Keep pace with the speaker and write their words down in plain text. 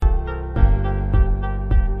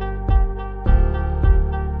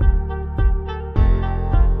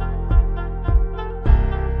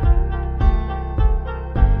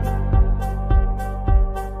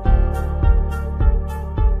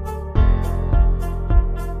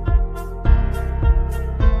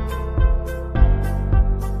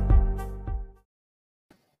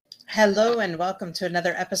Hello and welcome to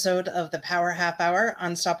another episode of the Power Half Hour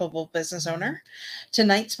Unstoppable Business Owner.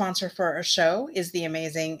 Tonight's sponsor for our show is the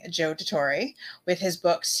amazing Joe Dottore with his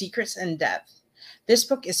book Secrets in Depth. This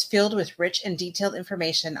book is filled with rich and detailed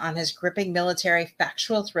information on his gripping military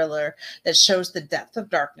factual thriller that shows the depth of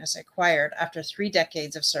darkness acquired after 3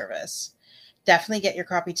 decades of service. Definitely get your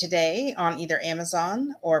copy today on either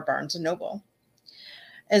Amazon or Barnes & Noble.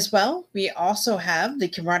 As well, we also have the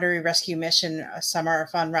Camaraderie Rescue Mission Summer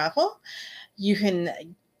Fun Raffle. You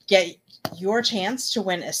can get your chance to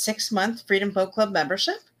win a 6-month Freedom Boat Club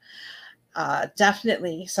membership.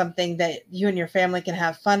 Definitely something that you and your family can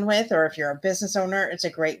have fun with, or if you're a business owner, it's a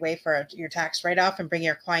great way for your tax write-off and bring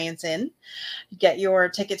your clients in. Get your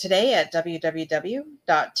ticket today at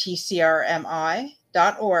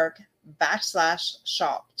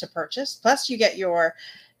www.tcrmi.org/shop to purchase. Plus, you get your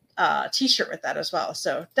t-shirt with that as well.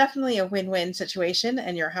 So definitely a win-win situation,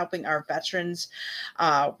 and you're helping our veterans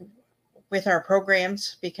with our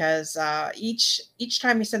programs because each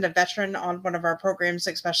time we send a veteran on one of our programs,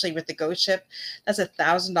 especially with the Ghost Ship, that's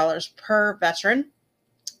 $1,000 per veteran.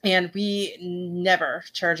 And we never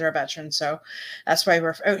charge our veterans. So that's why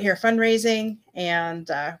we're out here fundraising and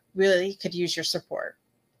really could use your support.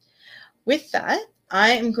 With that,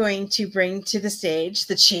 I am going to bring to the stage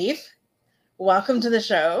the Chief. Welcome to the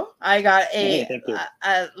show. I got a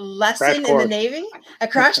lesson in the Navy, a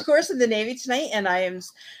crash course in the Navy tonight, and I am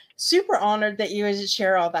super honored that you would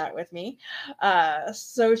share all that with me.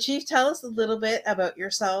 So, Chief, tell us a little bit about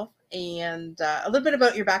yourself and a little bit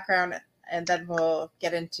about your background, and then we'll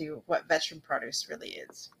get into what veteran produce really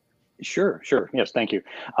is. Sure. Yes, thank you.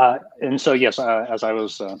 And so, yes, as I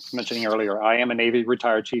was mentioning earlier, I am a Navy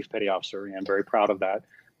retired Chief Petty Officer, and I'm very proud of that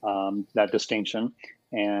distinction.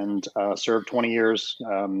 And served 20 years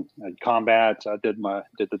in combat. Did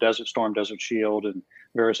the Desert Storm, Desert Shield, and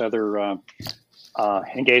various other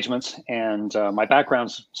engagements. And my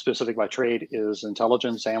background, specific by trade, is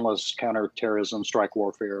intelligence, analyst, counterterrorism, strike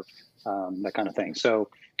warfare, that kind of thing. So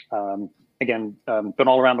again, been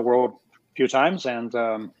all around the world a few times, and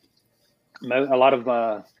a lot of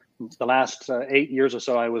the last 8 years or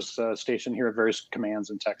so, I was stationed here at various commands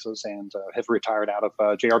in Texas, and have retired out of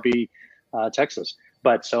JRB, Texas.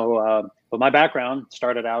 But my background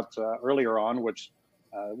started out earlier on, which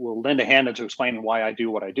will lend a hand into explaining why I do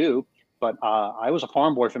what I do. But I was a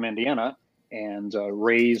farm boy from Indiana and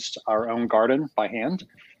raised our own garden by hand,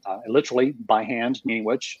 literally by hand, meaning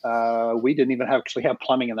which we didn't even actually have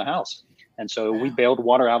plumbing in the house, and so we bailed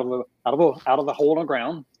water out of the hole in the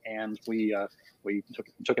ground, and we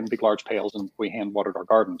took in big large pails and we hand watered our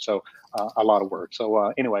garden. So a lot of work.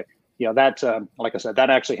 So anyway. Yeah, that like I said, that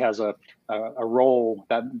actually has a role.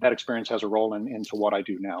 That experience has a role into what I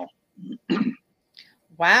do now.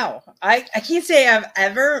 Wow, I can't say I've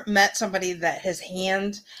ever met somebody that has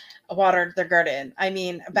hand watered their garden. I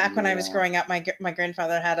mean, back when I was growing up, my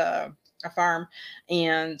grandfather had a farm,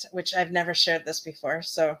 and which I've never shared this before.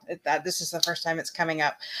 So this is the first time it's coming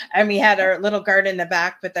up. And we had our little garden in the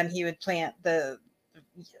back, but then he would plant the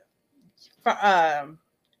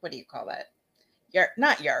what do you call that?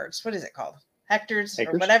 Not yards. What is it called? Hectares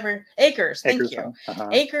or whatever. Acres. Thank you.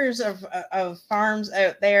 Acres of farms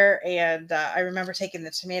out there. And I remember taking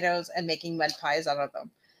the tomatoes and making mud pies out of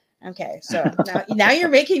them. Okay. So now you're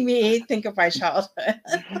making me think of my childhood.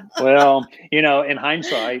 Well, in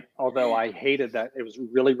hindsight, although I hated that, it was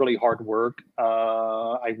really, really hard work.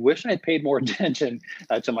 I wish I had paid more attention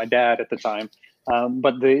to my dad at the time.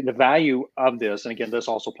 But the value of this, and again, this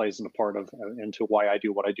also plays into why I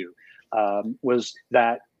do what I do, was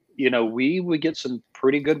that, we would get some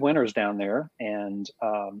pretty good winters down there, and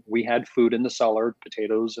we had food in the cellar,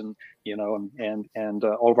 potatoes and all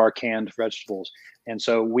of our canned vegetables. And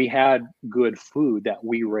so we had good food that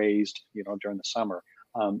we raised, during the summer.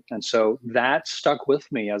 And so that stuck with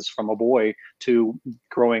me as from a boy to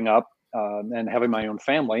growing up and having my own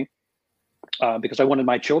family. Because I wanted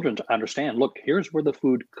my children to understand, look, here's where the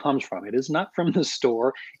food comes from. It is not from the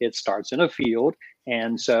store. It starts in a field.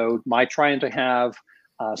 And so my trying to have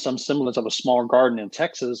some semblance of a small garden in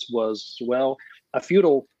Texas was, a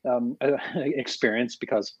futile experience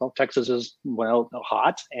because, Texas is,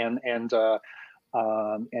 hot and so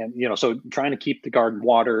trying to keep the garden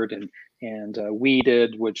watered and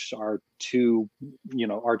weeded, which are two,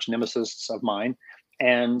 arch nemesis of mine.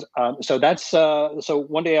 And so that's so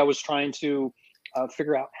one day I was trying to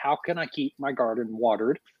figure out how can I keep my garden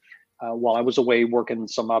watered while I was away working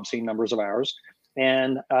some obscene numbers of hours.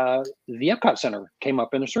 And the Epcot Center came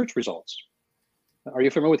up in the search results. Are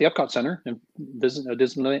you familiar with the Epcot Center in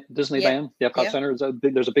Disneyland? Yeah. The Epcot Center is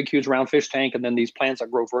there's a big, huge round fish tank, and then these plants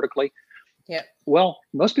that grow vertically. Yeah. Well,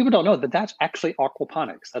 most people don't know that that's actually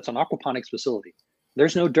aquaponics. That's an aquaponics facility.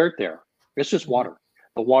 There's no dirt there. It's just water.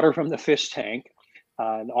 The water from the fish tank,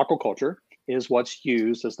 the aquaculture, is what's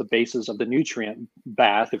used as the basis of the nutrient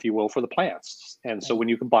bath, if you will, for the plants. And so when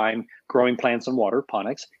you combine growing plants and water,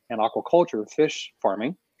 ponics, and aquaculture, fish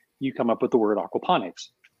farming, you come up with the word aquaponics.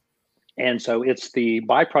 And so it's the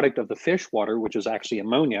byproduct of the fish water, which is actually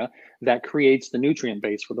ammonia, that creates the nutrient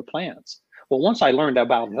base for the plants. Well, once I learned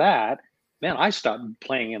about that, man, I stopped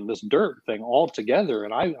playing in this dirt thing altogether,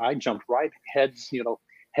 and I jumped right head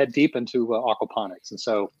deep into aquaponics, and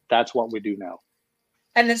so that's what we do now.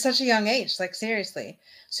 And at such a young age, like seriously.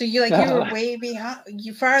 So you were way behind,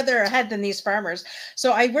 you farther ahead than these farmers.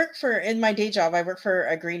 So I work in my day job, I work for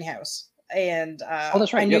a greenhouse, and oh,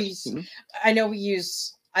 that's right. I know we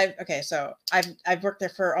use. So I've worked there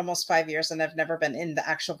for almost 5 years, and I've never been in the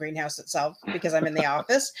actual greenhouse itself because I'm in the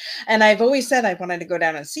office. And I've always said I wanted to go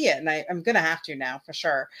down and see it, and I'm gonna have to now for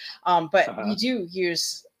sure. But we do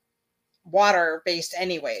use water based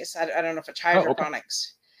anyways. I don't know if it's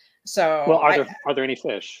hydroponics. So well, are there any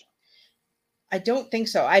fish? I don't think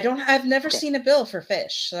so. I've never seen a bill for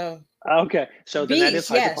fish. So okay, so bees, then that is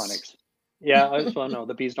hydroponics. Yes. Well, no,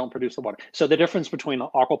 the bees don't produce the water. So the difference between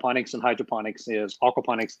aquaponics and hydroponics is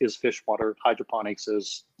aquaponics is fish water. Hydroponics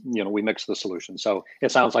is, we mix the solution. So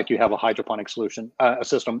it sounds like you have a hydroponic solution, a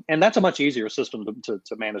system, and that's a much easier system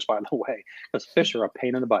to manage, by the way, because fish are a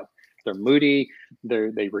pain in the butt. They're moody.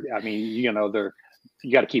 You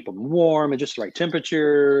got to keep them warm and just the right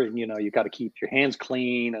temperature, and you got to keep your hands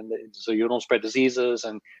clean, and so you don't spread diseases,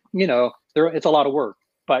 and it's a lot of work.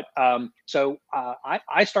 But I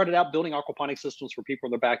started out building aquaponic systems for people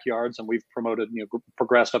in their backyards, and we've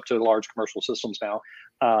progressed up to large commercial systems now.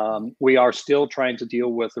 We are still trying to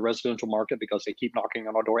deal with the residential market because they keep knocking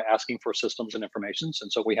on our door asking for systems and information,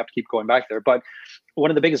 and so we have to keep going back there. But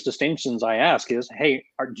one of the biggest distinctions I ask is, hey,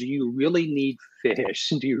 do you really need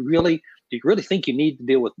fish? Do you really think you need to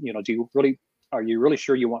deal with, are you really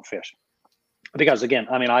sure you want fish? Because again,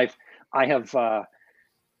 I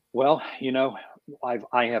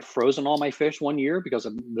have frozen all my fish one year because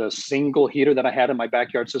of the single heater that I had in my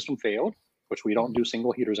backyard system failed, which we don't do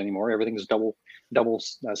single heaters anymore. Everything is double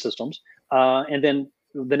systems. And then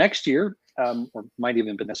the next year, or might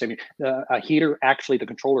even been the same year, a heater, actually the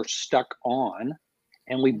controller stuck on,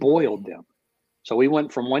 and we boiled them. So we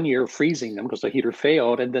went from 1 year freezing them because the heater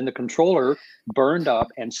failed, and then the controller burned up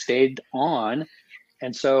and stayed on.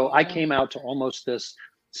 And so I came out to almost this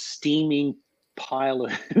steaming pile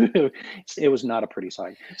of it was not a pretty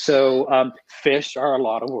sight. So fish are a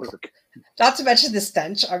lot of work. Not to mention the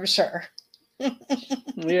stench, I'm sure.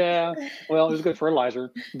 Yeah, well, it was good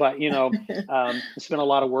fertilizer, but it's been a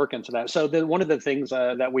lot of work into that. So one of the things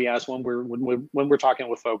that we ask when we're talking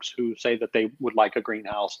with folks who say that they would like a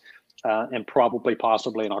greenhouse and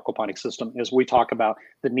possibly an aquaponic system is we talk about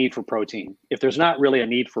the need for protein. If there's not really a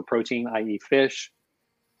need for protein, i.e. fish,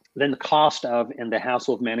 then the cost of and the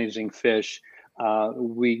hassle of managing fish,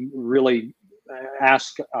 we really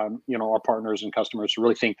ask our partners and customers to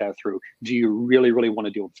really think that through. Do you really want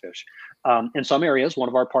to deal with fish? In some areas, one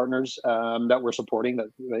of our partners that we're supporting that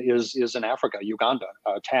is in Africa, Uganda.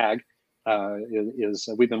 TAG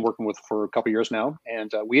we've been working with for a couple of years now,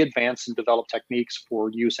 and we advance and develop techniques for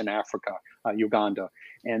use in Africa, Uganda.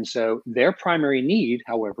 And so their primary need,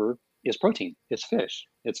 however, is protein. It's fish.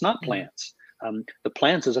 It's not plants. The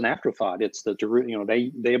plants is an afterthought. It's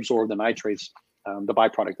they absorb the nitrates, the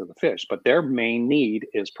byproduct of the fish, but their main need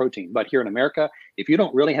is protein. But here in America, if you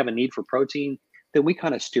don't really have a need for protein, then we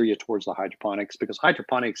kind of steer you towards the hydroponics, because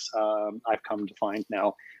hydroponics, I've come to find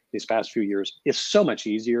now these past few years, is so much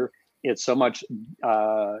easier. It's so much,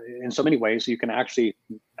 in so many ways, you can actually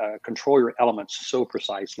control your elements so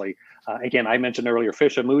precisely. Again, I mentioned earlier,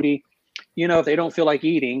 fish are moody. If they don't feel like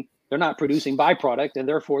eating, they're not producing byproduct, and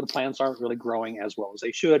therefore the plants aren't really growing as well as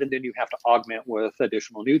they should. And then you have to augment with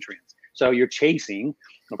additional nutrients. So you're chasing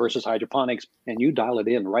versus hydroponics, and you dial it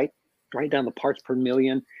in right down the parts per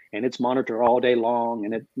million, and it's monitored all day long,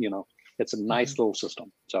 and it's a nice little system.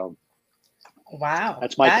 So wow,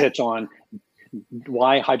 that's my pitch on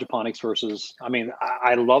why hydroponics versus.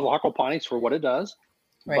 I love aquaponics for what it does.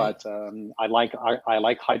 Right. But I like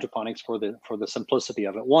hydroponics for the simplicity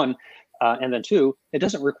of it. One, and then two, it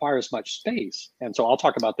doesn't require as much space. And so I'll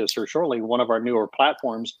talk about this here shortly. One of our newer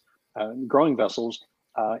platforms, growing vessels,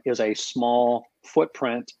 is a small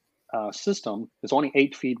footprint system. It's only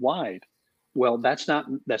 8 feet wide. Well, that's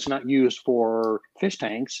not used for fish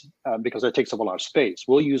tanks because it takes up a lot of space.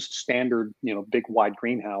 We'll use standard, big wide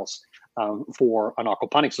greenhouse for an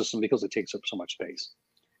aquaponic system because it takes up so much space.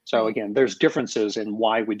 So again, there's differences in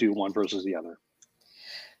why we do one versus the other.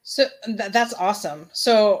 So that's awesome.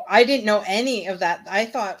 So I didn't know any of that. I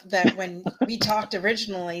thought that when we talked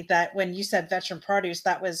originally, that when you said veteran produce,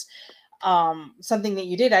 that was something that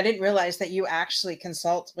you did. I didn't realize that you actually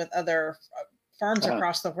consult with other farms Uh,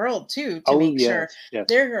 across the world too, to oh make sure yes, yes.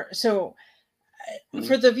 they're so.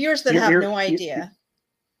 For the viewers that You're, have you're no idea,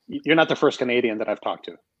 you're not the first Canadian that I've talked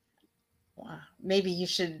to. wow, maybe you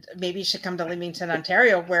should come to Leamington,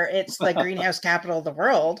 Ontario, where it's the greenhouse capital of the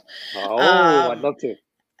world. Oh, I'd Um, love to.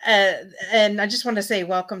 and I just want to say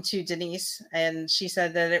welcome to Denise. And she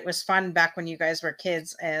said that it was fun back when you guys were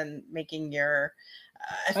kids and making your.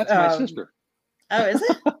 That's my sister. Oh, is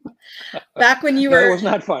it? Back when you No, it were was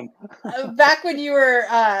not fun. back when you were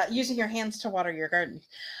using your hands to water your garden.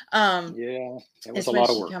 Yeah, it was Is a when lot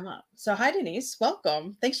of she work. come up. So hi Denise,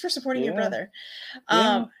 welcome. Thanks for supporting your Yeah, brother.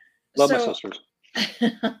 yeah. Um, Love my so sisters.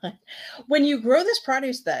 when you grow this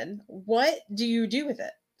produce, then what do you do with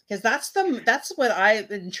it? Because that's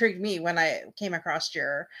what intrigued me when I came across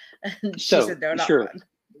your. She So said, "No, not sure. fun."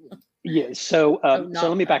 Yeah. So Oh, so let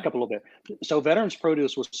not me back fun. up a little bit. So Veterans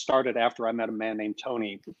Produce was started after I met a man named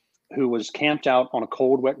Tony, who was camped out on a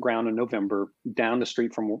cold, wet ground in November down the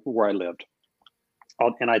street from where I lived.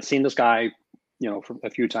 And I'd seen this guy, for a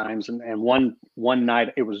few times, and one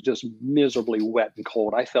night it was just miserably wet and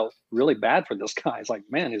cold. I felt really bad for this guy. It's like,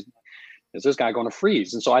 man, is this guy going to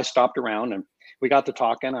freeze? And so I stopped around and we got to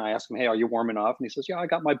talking. And I asked him, hey, are you warm enough? And he says, yeah, I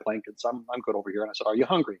got my blankets. I'm good over here. And I said, are you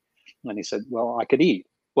hungry? And he said, well, I could eat.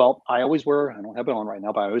 Well, I don't have it on right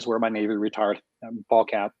now, but I always wear my Navy retired ball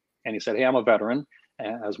cap. And he said, hey, I'm a veteran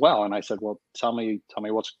as well. And I said, well, tell me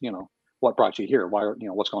what's, what brought you here? Why,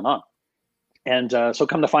 what's going on? And so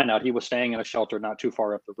come to find out, he was staying in a shelter not too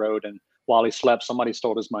far up the road. And while he slept, somebody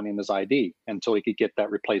stole his money and his ID. Until he could get that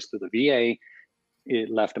replaced through the VA, it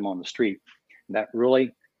left him on the street. And that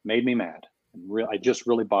really made me mad. It just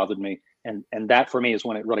really bothered me. And that for me is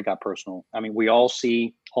when it really got personal. I mean, we all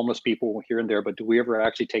see homeless people here and there, but do we ever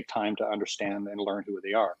actually take time to understand and learn who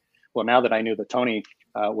they are? Well, now that I knew that Tony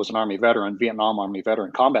was an Army veteran, Vietnam Army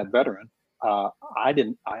veteran, combat veteran, I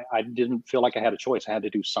didn't feel like I had a choice. I had to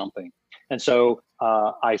do something. And so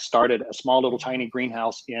I started a small little tiny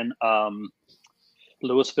greenhouse in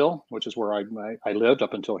Louisville, which is where I lived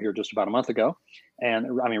up until here just about a month ago.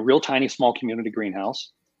 And I mean, real tiny, small community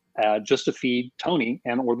greenhouse, just to feed Tony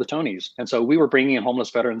or the Tonys. And so we were bringing in homeless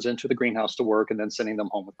veterans into the greenhouse to work and then sending them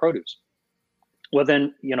home with produce. Well,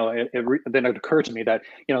 then, then it occurred to me that,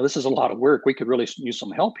 this is a lot of work. We could really use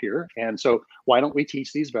some help here. And so why don't we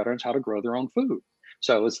teach these veterans how to grow their own food?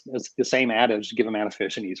 So it's the same adage, give a man a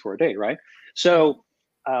fish and he eats for a day, right? So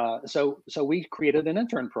we created an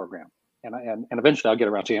intern program. And eventually I'll get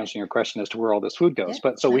around to answering your question as to where all this food goes. Yeah.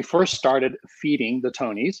 But so we first started feeding the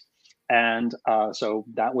Tonys. And so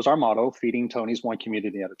that was our motto, feeding Tonys one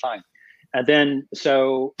community at a time. And then,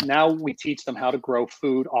 so now we teach them how to grow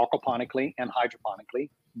food aquaponically and hydroponically.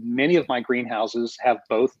 Many of my greenhouses have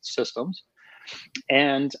both systems.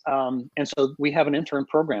 And so we have an intern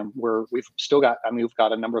program where we've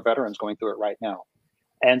got a number of veterans going through it right now.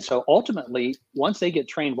 And so ultimately, once they get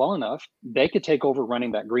trained well enough, they could take over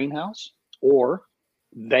running that greenhouse, or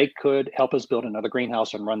they could help us build another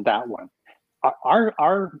greenhouse and run that one.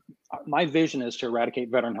 My vision is to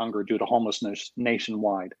eradicate veteran hunger due to homelessness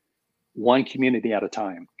nationwide, one community at a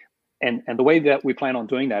time. And the way that we plan on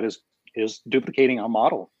doing that is duplicating our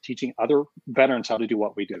model, teaching other veterans how to do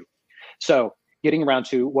what we do. So getting around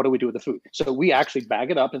to what do we do with the food? So we actually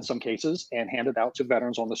bag it up in some cases and hand it out to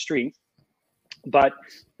veterans on the street. But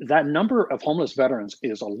that number of homeless veterans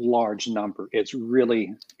is a large number. It's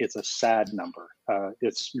a sad number.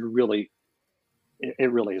 It really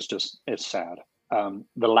is it's sad.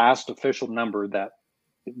 The last official number that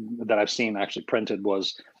I've seen actually printed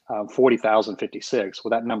was 40,056. Well,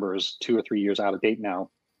 that number is 2 or 3 years out of date now.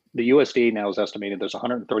 The USDA now is estimated there's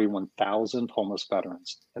 131,000 homeless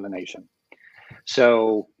veterans in the nation.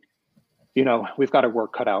 So, we've got our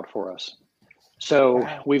work cut out for us. So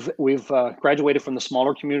Wow. we've graduated from the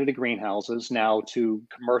smaller community greenhouses now to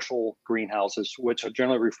commercial greenhouses, which are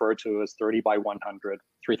generally referred to as 30 by 100,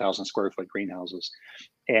 3,000 square foot greenhouses.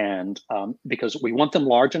 And because we want them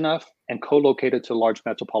large enough and co-located to large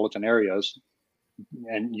metropolitan areas,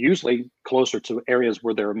 and usually closer to areas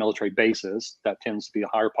where there are military bases, that tends to be a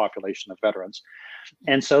higher population of veterans.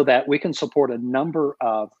 And so that we can support a number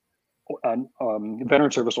of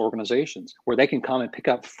veteran service organizations where they can come and pick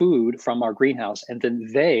up food from our greenhouse, and then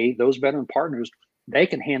those veteran partners, they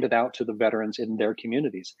can hand it out to the veterans in their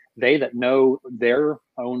communities, they that know their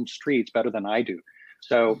own streets better than I do.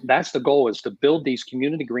 So that's the goal, is to build these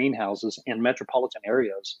community greenhouses in metropolitan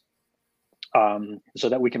areas so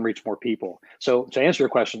that we can reach more people. So to answer your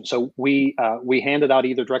question, so we hand it out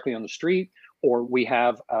either directly on the street, or we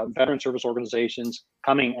have veteran service organizations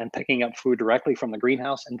coming and picking up food directly from the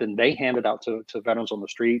greenhouse, and then they hand it out to veterans on the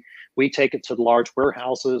street. We take it to the large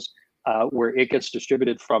warehouses where it gets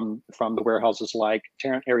distributed from the warehouses like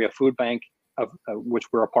Tarrant Area Food Bank, of which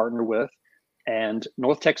we're a partner with, and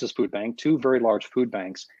North Texas Food Bank, two very large food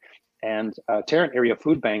banks. And Tarrant Area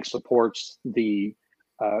Food Bank supports the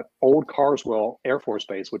old Carswell Air Force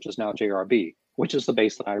Base, which is now JRB, which is the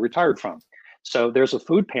base that I retired from. So there's a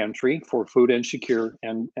food pantry for food insecure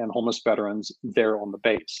and homeless veterans there on the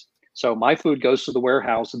base. So my food goes to the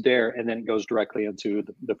warehouse there, and then it goes directly into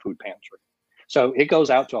the food pantry. So it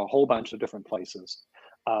goes out to a whole bunch of different places.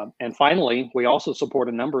 And finally, we also support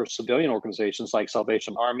a number of civilian organizations like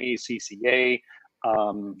Salvation Army, CCA,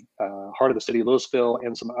 Heart of the City of Louisville,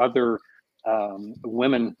 and some other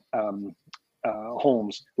women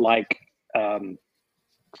homes, like an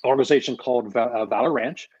organization called Valor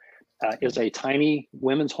Ranch. Is a tiny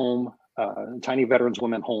women's home, tiny veterans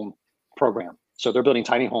women home program. So they're building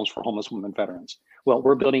tiny homes for homeless women veterans. Well,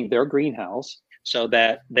 we're building their greenhouse so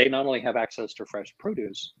that they not only have access to fresh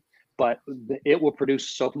produce, but it will produce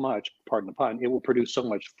so much, pardon the pun, it will produce so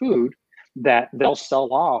much food that they'll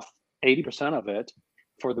sell off 80% of it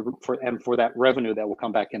for that revenue that will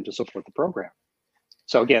come back in to support the program.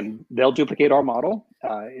 So again, they'll duplicate our model.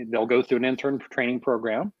 They'll go through an intern training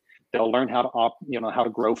program. They'll learn how to how to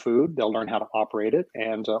grow food. They'll learn how to operate it,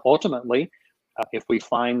 and ultimately, if we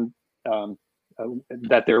find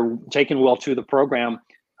that they're taken well to the program,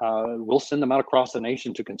 we'll send them out across the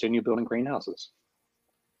nation to continue building greenhouses.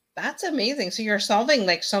 That's amazing. So you're solving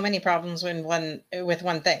like so many problems with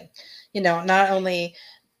one thing. Not only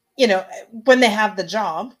when they have the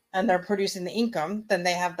job and they're producing the income, then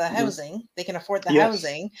they have the housing. They can afford the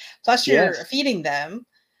housing. Plus, you're feeding them.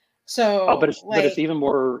 So, but it's even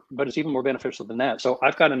more beneficial than that. So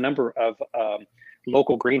I've got a number of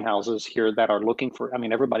local greenhouses here that are looking for. I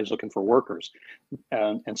mean, everybody's looking for workers,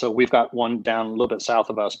 and so we've got one down a little bit south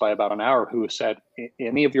of us by about an hour who said,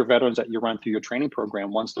 "Any of your veterans that you run through your training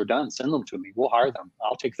program, once they're done, send them to me. We'll hire them.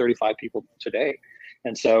 I'll take 35 people today."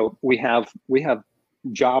 And so we have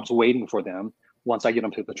jobs waiting for them once I get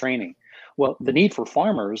them through the training. Well, the need for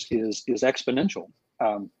farmers is exponential.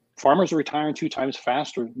 Farmers are retiring 2 times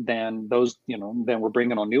faster than those, than we're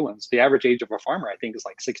bringing on new ones. The average age of a farmer, I think, is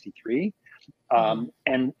like 63.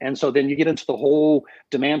 And so then you get into the whole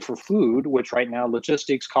demand for food, which right now,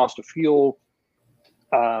 logistics, cost of fuel,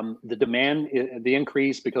 the demand, the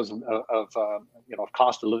increase because of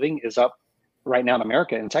cost of living is up right now in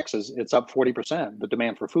America. In Texas, it's up 40%. The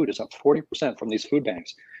demand for food is up 40% from these food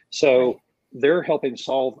banks. So they're helping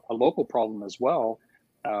solve a local problem as well.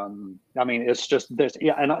 I mean, it's just this,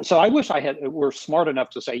 and so I wish we're smart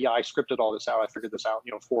enough to say, I scripted all this out. I figured this out,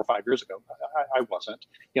 4 or 5 years ago. I wasn't,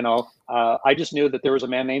 I just knew that there was a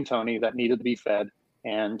man named Tony that needed to be fed,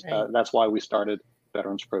 and that's why we started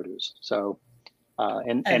Veterans Produce. So,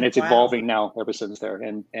 and it's evolving now ever since there.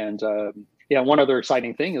 And one other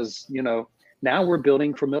exciting thing is, now we're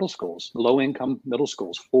building for middle schools, low-income middle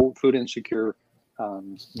schools, food insecure,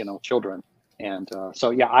 children. And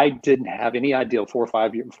so, I didn't have any idea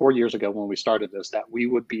 4 years ago when we started this that we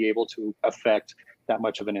would be able to affect that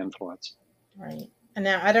much of an influence. Right. And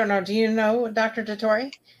now, I don't know, do you know Dr.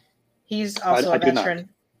 Dettori? He's also a veteran.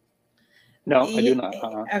 No, I do not.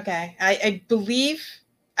 Okay. I believe,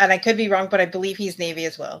 and I could be wrong, but I believe he's Navy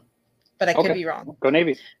as well. But I could be wrong. Go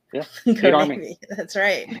Navy. Yeah. Go Navy. That's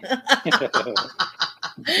right.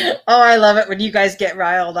 Oh, I love it when you guys get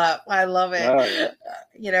riled up. I love it.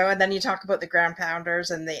 And then you talk about the ground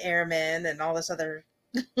pounders and the airmen and all this other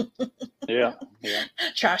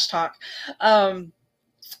trash talk. So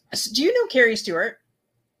do you know Carrie Stewart?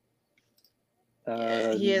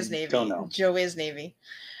 He is Navy. Don't know. Joe is Navy.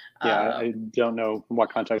 I don't know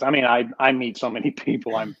what context. I mean, I meet so many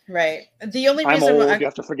people. I'm right. The only reason I'm old. You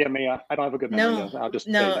have to forgive me. I don't have a good memory. No, I'll just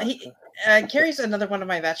Carrie's another one of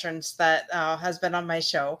my veterans that has been on my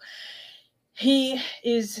show. He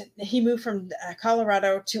moved from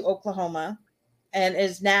Colorado to Oklahoma, and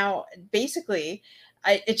is now basically,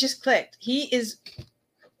 it just clicked.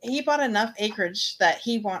 He bought enough acreage that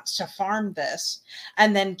he wants to farm this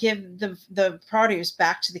and then give the produce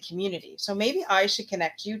back to the community. So maybe I should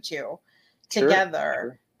connect you two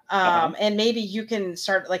together. Sure. And maybe you can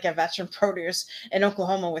start like a veteran produce in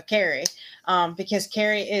Oklahoma with Carrie, because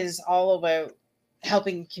Carrie is all about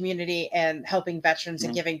helping community and helping veterans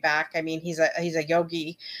and giving back. I mean, he's a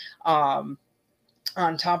yogi, on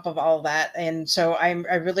top of all of that. And so I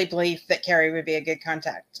really believe that Carrie would be a good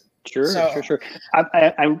contact Sure, So sure, sure.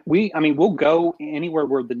 I mean, we'll go anywhere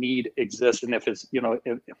where the need exists, and if it's,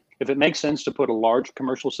 if it makes sense to put a large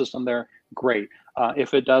commercial system there, great.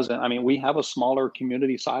 If it doesn't, I mean, we have a smaller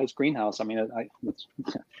community-sized greenhouse. I mean, it's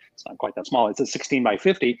not quite that small. It's a 16 by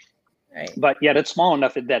 50, right. but yet it's small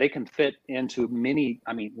enough that it can fit into many,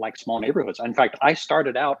 I mean, like small neighborhoods. In fact, I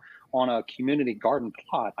started out on a community garden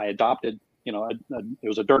plot. I adopted, it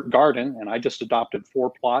was a dirt garden, and I just adopted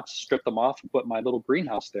 4 plots, stripped them off, and put my little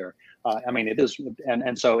greenhouse there. I mean, it is,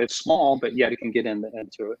 and so it's small, but yet it can get in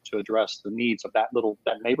to address the needs of that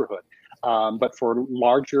neighborhood. But for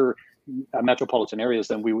larger metropolitan areas,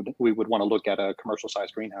 then we would want to look at a commercial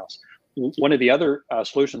sized greenhouse. One of the other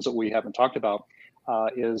solutions that we haven't talked about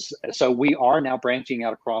is, so we are now branching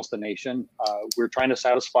out across the nation. We're trying to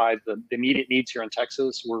satisfy the immediate needs here in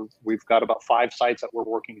Texas. We've got about 5 sites that we're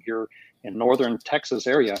working here in northern Texas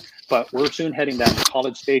area, but we're soon heading down to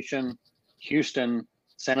College Station, Houston,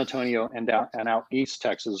 San Antonio, and out east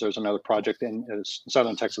Texas. There's another project in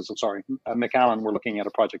southern Texas. I'm sorry, McAllen. We're looking at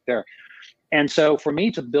a project there. And so for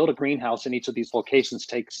me to build a greenhouse in each of these locations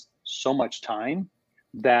takes so much time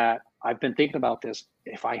that I've been thinking about this.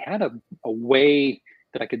 If I had a way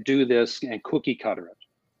that I could do this and cookie cutter it,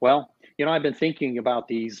 well, I've been thinking about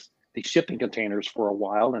these shipping containers for a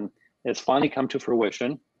while, and it's finally come to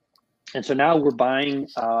fruition. And so now we're buying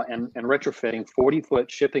and retrofitting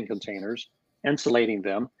 40-foot shipping containers, insulating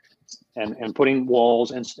them, and putting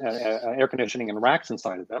walls and air conditioning and racks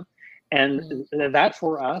inside of them. And that,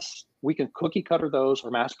 for us, we can cookie cutter those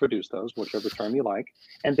or mass produce those, whichever term you like,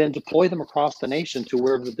 and then deploy them across the nation to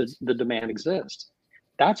wherever the demand exists.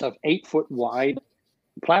 That's an 8-foot wide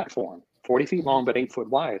platform, 40 feet long, but 8 foot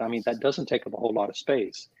wide. I mean, that doesn't take up a whole lot of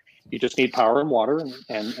space. You just need power and water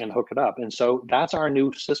and hook it up. And so that's our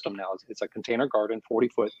new system now. It's a container garden,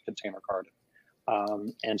 40-foot container garden.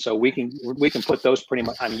 And so we can put those pretty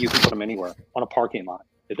much, I mean, you can put them anywhere on a parking lot.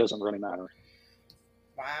 It doesn't really matter.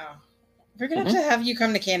 Wow. We're going to have you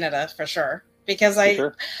come to Canada for sure. Because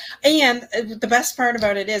sure. And the best part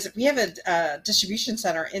about it is we have a distribution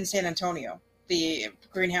center in San Antonio, the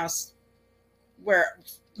greenhouse where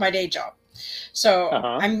my day job. So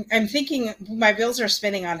I'm thinking my wheels are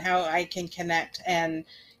spinning on how I can connect and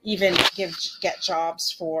even get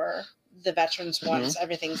jobs for the veterans once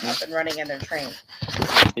everything's up and running and they're trained.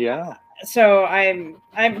 Yeah. So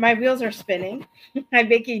my wheels are spinning. I'm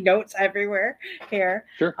making notes everywhere here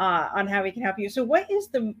on how we can help you. So what is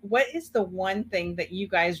the one thing that you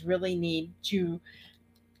guys really need to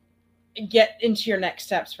get into your next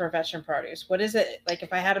steps for veteran produce? What is it? Like,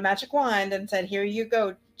 if I had a magic wand and said, "Here you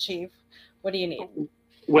go, Chief," what do you need?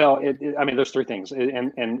 Well, I mean, there's 3 things,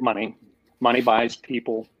 and money. Money buys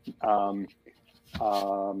people.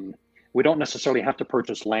 We don't necessarily have to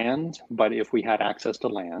purchase land, but if we had access to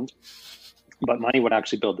land, but money would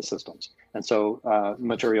actually build the systems. And so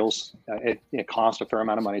materials, it costs a fair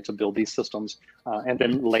amount of money to build these systems, and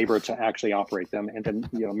then labor to actually operate them. And then,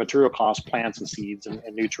 material costs, plants and seeds and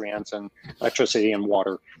nutrients and electricity and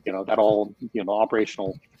water, that all,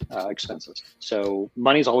 operational expenses. So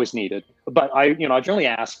money's always needed. But I generally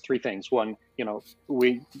ask 3 things. One,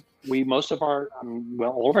 we most of our,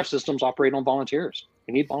 all of our systems operate on volunteers.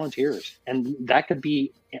 We need volunteers. And that could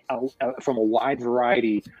be from a wide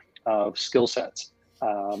variety of skill sets.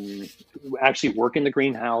 Actually work in the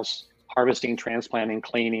greenhouse, harvesting, transplanting,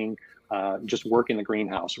 cleaning, just work in the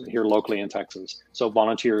greenhouse here locally in Texas. So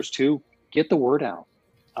volunteers. 2, get the word out.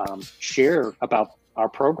 Share about our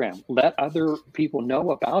program. Let other people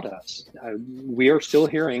know about us. We are still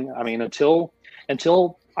hearing, I mean, until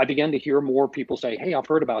I begin to hear more people say, "Hey, I've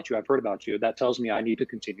heard about you. That tells me I need to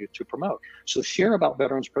continue to promote." So share about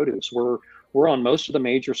Veterans Produce. We're on most of the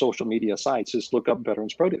major social media sites. Just look up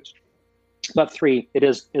Veterans Produce. But 3,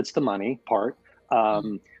 it's the money part.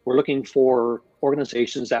 We're looking for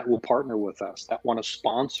organizations that will partner with us, that want to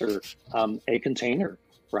sponsor a container,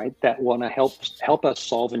 right? That want to help us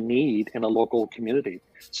solve a need in a local community.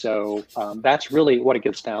 So that's really what it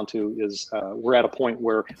gets down to. Is we're at a point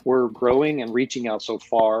where we're growing and reaching out so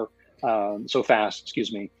fast,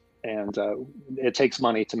 and it takes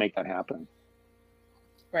money to make that happen.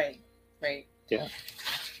 Right. Yeah.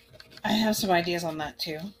 I have some ideas on that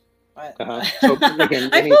too, but so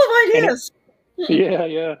again, I'm full of ideas.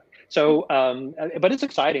 Yeah. So, but it's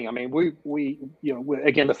exciting. I mean, we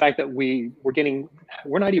again, the fact that we're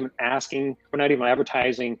not even advertising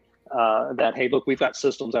that, hey, look, we've got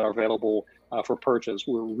systems that are available for purchase.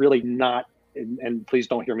 We're really not, and please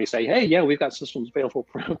don't hear me say, hey, yeah, we've got systems available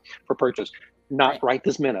for purchase. Not right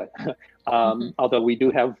this minute. Although we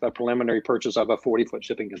do have a preliminary purchase of a 40-foot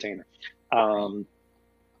shipping container.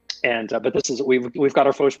 And but this is we've got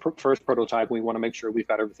our first prototype. We want to make sure we've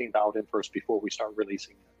got everything dialed in first before we start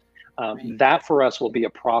releasing it. Right. That for us will be a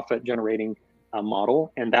profit generating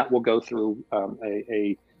model, and that will go through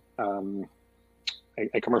a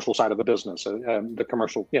commercial side of the business, the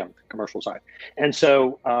commercial side. And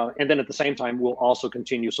so, and then at the same time, we'll also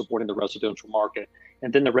continue supporting the residential market.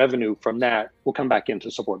 And then the revenue from that will come back in to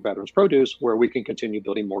support veterans produce, where we can continue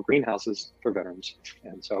building more greenhouses for veterans.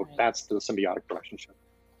 And so that's the symbiotic relationship.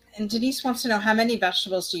 And Denise wants to know, how many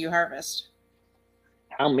vegetables do you harvest?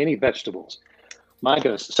 How many vegetables? My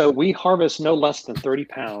goodness. So we harvest no less than 30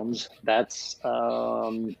 pounds. That's,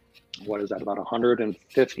 what is that, about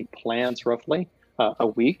 150 plants roughly a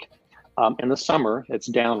week. In the summer, it's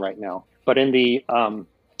down right now. But in the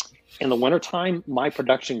wintertime, my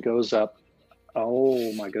production goes up,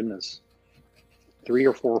 oh my goodness, 3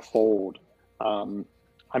 or 4 fold.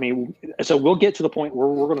 I mean, so we'll get to the point where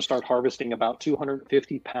we're going to start harvesting about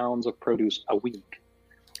 250 pounds of produce a week.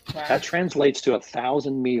 Wow. That translates to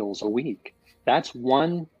 1,000 meals a week. That's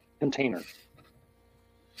one container.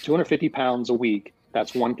 250 pounds a week,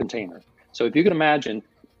 that's one container. So if you can imagine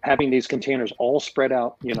having these containers all spread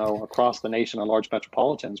out, across the nation on large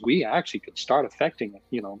metropolitans, we actually could start affecting,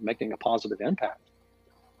 making a positive impact.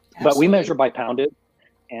 Absolutely. But we measure by poundage.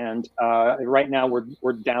 And right now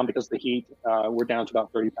we're down because of the heat. We're down to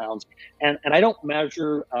about 30 pounds. And I don't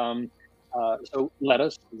measure, so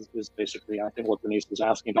lettuce is basically, I think, what Denise was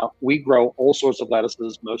asking about. We grow all sorts of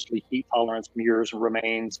lettuces, mostly heat tolerance, Murs and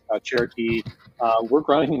romaines, Cherokee. We're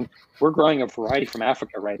growing a variety from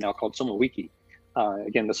Africa right now called Sumawiki.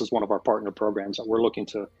 Again, this is one of our partner programs that we're looking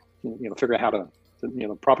to, figure out how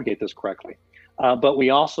to propagate this correctly. But we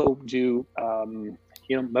also do,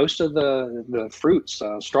 most of the fruits,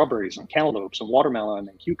 strawberries and cantaloupes and watermelon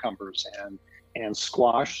and cucumbers and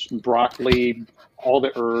squash, broccoli, all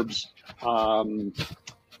the herbs.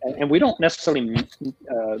 And we don't necessarily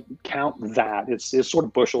count that. It's sort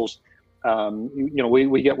of bushels.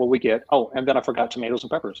 We get what we get. Oh, and then I forgot tomatoes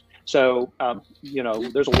and peppers. So,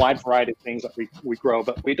 there's a wide variety of things that we grow,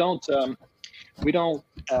 but we don't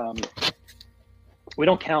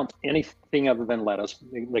count anything other than lettuce.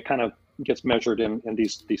 They kind of gets measured in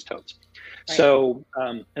these totes. Right. So,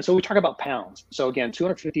 and so we talk about pounds. So again,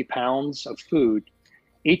 250 pounds of food,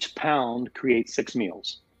 each pound creates 6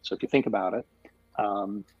 meals. So if you think about it,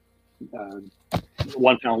 1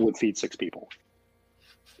 pound would feed 6 people.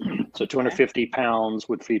 So 250 pounds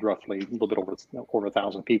would feed roughly a little bit over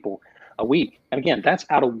 1,000 people a week. And again, that's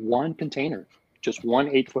out of one container, just one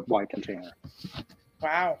 8-foot wide container.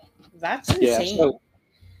 Wow, that's insane. Yeah,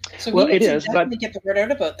 so we need to definitely get the word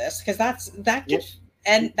out about this, because that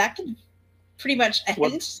can pretty much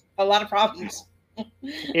end a lot of problems.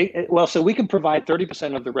 So we can provide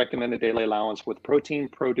 30% of the recommended daily allowance with protein,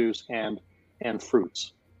 produce, and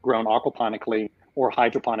fruits grown aquaponically or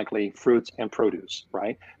hydroponically, fruits and produce,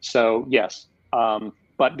 right? So yes,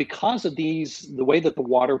 but because of the way that the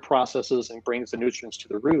water processes and brings the nutrients to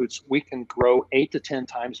the roots, we can grow 8 to 10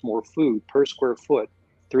 times more food per square foot,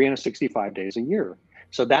 365 days a year.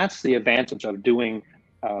 So that's the advantage of doing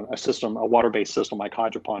a water-based system like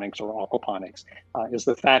hydroponics or aquaponics, is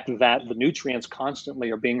the fact that the nutrients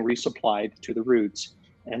constantly are being resupplied to the roots.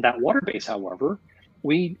 And that water base, however,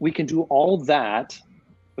 we can do all that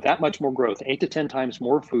with that much more growth, 8 to 10 times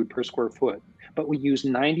more food per square foot, but we use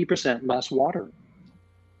 90% less water.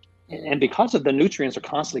 And because of the nutrients are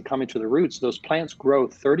constantly coming to the roots, those plants grow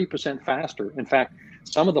 30% faster. In fact,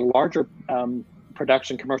 some of the larger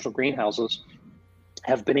production commercial greenhouses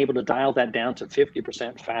have been able to dial that down to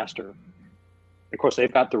 50% faster. Of course,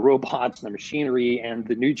 they've got the robots and the machinery and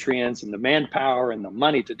the nutrients and the manpower and the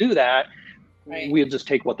money to do that. Right. We'll just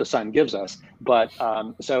take what the sun gives us. But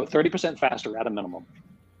so 30% faster at a minimum.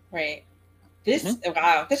 Right.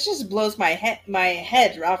 Wow, this just blows my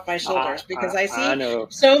head off my shoulders, because I see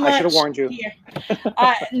so much. I should have warned you.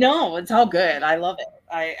 No, it's all good. I love it.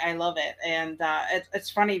 I love it. And it's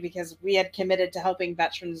funny because we had committed to helping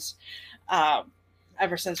veterans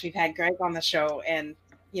ever since we've had Greg on the show, and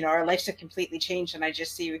our lives have completely changed. And I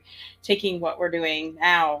just see taking what we're doing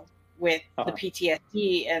now with the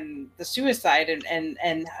PTSD and the suicide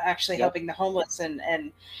and actually helping the homeless and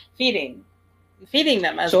feeding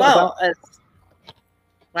them as well.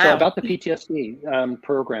 Wow. So about the PTSD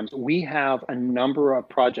programs, we have a number of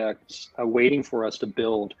projects waiting for us to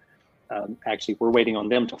build. Actually, we're waiting on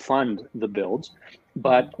them to fund the builds,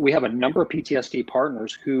 but we have a number of PTSD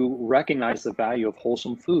partners who recognize the value of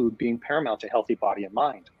wholesome food being paramount to healthy body and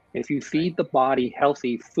mind. If you feed the body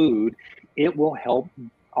healthy food, it will help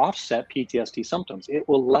offset PTSD symptoms. It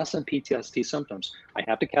will lessen PTSD symptoms. I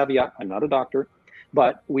have to caveat, I'm not a doctor,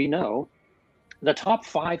 but we know the top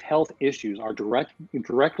 5 health issues are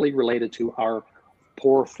directly related to our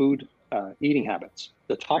poor food eating habits.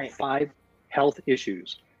 The top Right. 5 health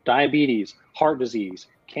issues: diabetes, heart disease,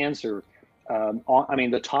 cancer. I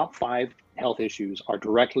mean, the top 5 health issues are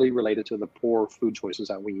directly related to the poor food choices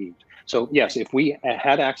that we eat. So yes, if we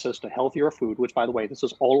had access to healthier food, which by the way, this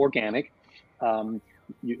is all organic.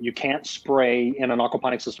 You can't spray in an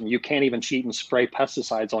aquaponic system. You can't even cheat and spray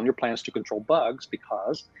pesticides on your plants to control bugs,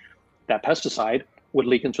 because that pesticide would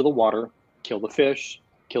leak into the water, kill the fish,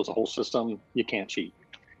 kills the whole system. You can't cheat.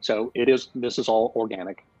 So this is all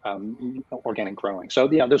organic, organic growing.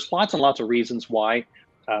 So yeah, there's lots and lots of reasons why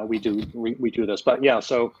we do this. But yeah,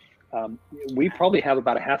 so we probably have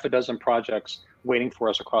about a half a dozen projects waiting for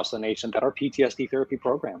us across the nation that are PTSD therapy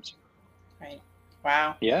programs. Right.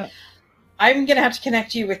 Wow. Yeah. I'm gonna have to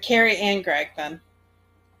connect you with Carrie and Greg then.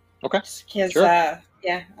 Okay. Because Sure.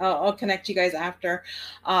 yeah, I'll connect you guys after.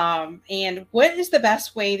 And what is the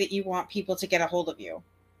best way that you want people to get a hold of you?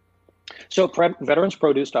 So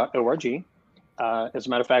veteransproduce.org. As a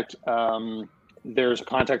matter of fact, there's a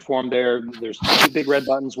contact form there. There's 2 big red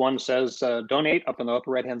buttons. One says donate up on the upper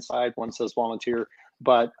right-hand side. One says volunteer.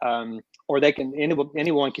 But or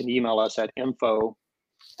anyone can email us at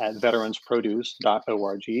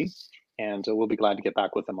info@veteransproduce.org, and we'll be glad to get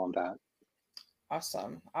back with them on that.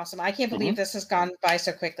 Awesome. Awesome. I can't believe this has gone by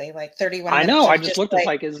so quickly, like 31 I minutes. know. I just looked at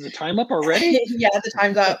like, is the time up already? Yeah, the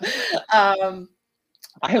time's up.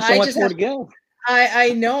 I have so much more to give.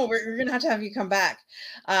 I know we're going to have you come back.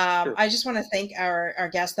 Sure. I just want to thank our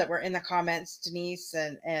guests that were in the comments, Denise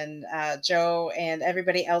and Joe, and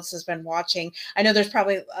everybody else has been watching. I know there's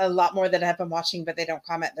probably a lot more that have been watching, but they don't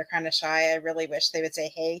comment. They're kind of shy. I really wish they would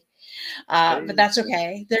say, hey, but that's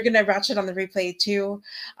okay. They're going to watch it on the replay too.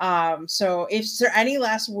 So is there any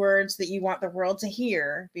last words that you want the world to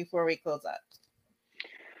hear before we close up?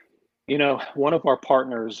 You know, one of our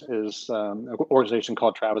partners is an organization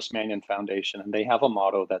called Travis Manion Foundation, and they have a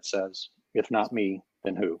motto that says, if not me,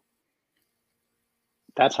 then who?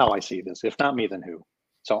 That's how I see this. If not me, then who?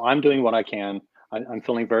 So I'm doing what I can. I'm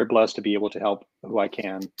feeling very blessed to be able to help who I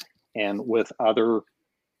can. And with other,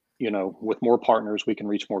 with more partners, we can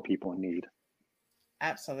reach more people in need.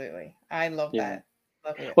 Absolutely. I love that.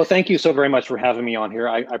 Love it. Well, thank you so very much for having me on here.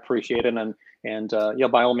 I appreciate it. And yeah,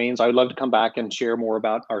 by all means, I would love to come back and share more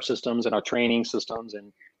about our systems and our training systems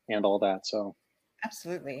and all that. So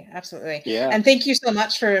absolutely. Absolutely. Yeah. And thank you so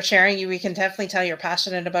much for sharing. We can definitely tell you're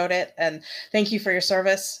passionate about it. And thank you for your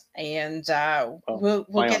service. And we'll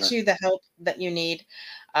get you the help that you need.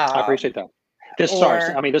 I appreciate that. This starts.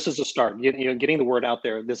 I mean, this is a start. Getting the word out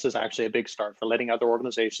there. This is actually a big start for letting other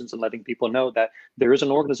organizations and letting people know that there is an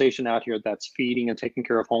organization out here that's feeding and taking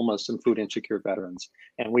care of homeless and food insecure veterans,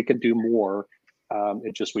 and we can do more.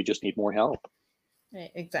 We just need more help.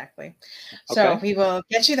 Exactly. So we will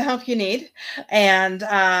get you the help you need, and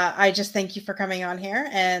I just thank you for coming on here,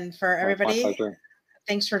 and for everybody. My pleasure.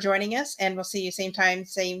 Thanks for joining us, and we'll see you same time,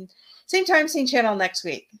 same channel next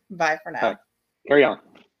week. Bye for now. Carry on.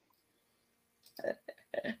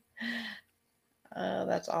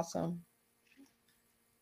 That's awesome.